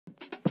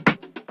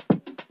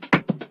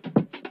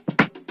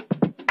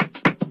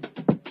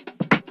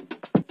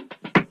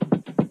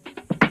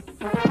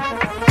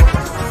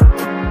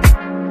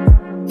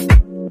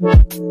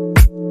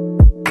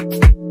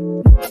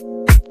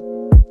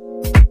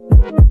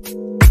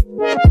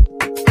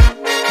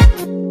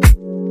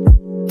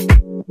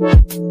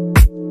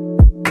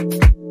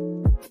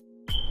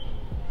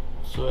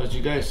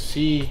you guys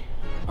see,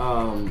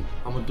 I'm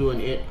gonna do a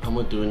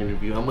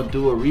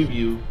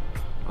review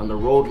on the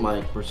Rode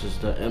mic versus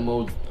the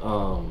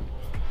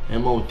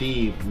MOD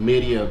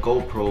Media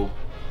GoPro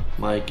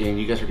mic, and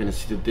you guys are gonna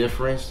see the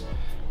difference.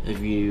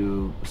 If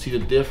you see the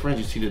difference,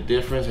 you see the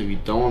difference. If you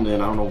don't, then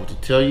I don't know what to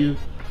tell you.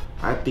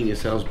 I think it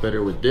sounds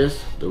better with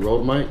this, the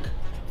Rode mic,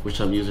 which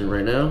I'm using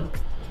right now.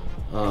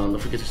 Don't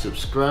forget to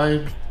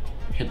subscribe,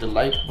 hit the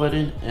like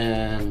button,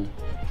 and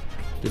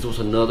this was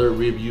another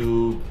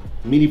review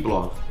mini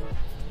blog.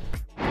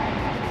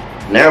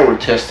 Now we're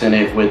testing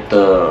it with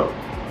the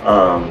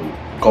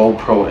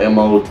GoPro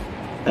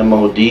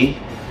MOD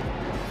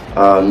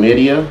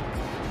Media,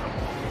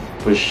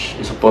 which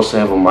is supposed to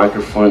have a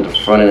microphone in the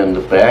front and in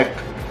the back.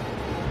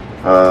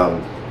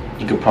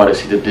 You can probably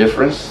see the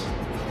difference.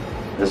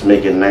 Let's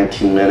make it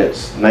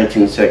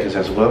 19 seconds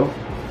as well.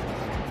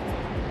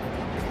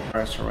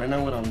 Alright, so right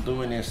now what I'm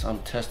doing is I'm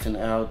testing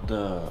out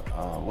the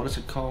what is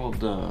it called,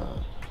 the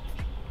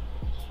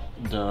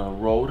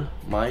Rode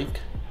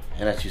mic,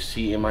 and as you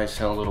see, it might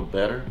sound a little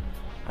better.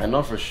 I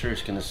know for sure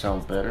it's gonna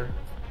sound better.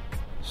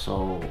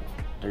 So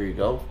there you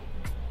go.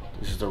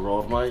 This is the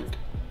Rode mic.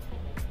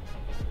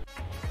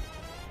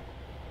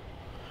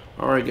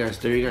 Alright guys,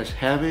 there you guys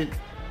have it.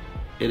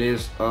 It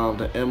is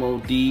the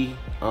MOD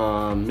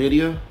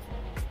Media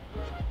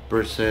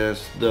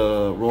versus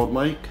the Rode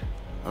mic.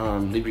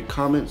 Leave your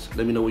comments,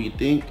 let me know what you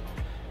think,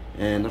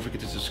 and don't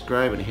forget to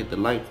subscribe and hit the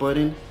like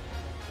button.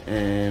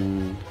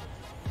 And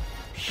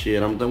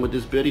shit, I'm done with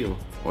this video.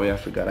 Oh yeah, I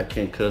forgot I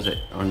can't cuss it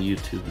on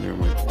YouTube. Never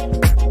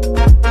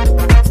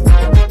mind.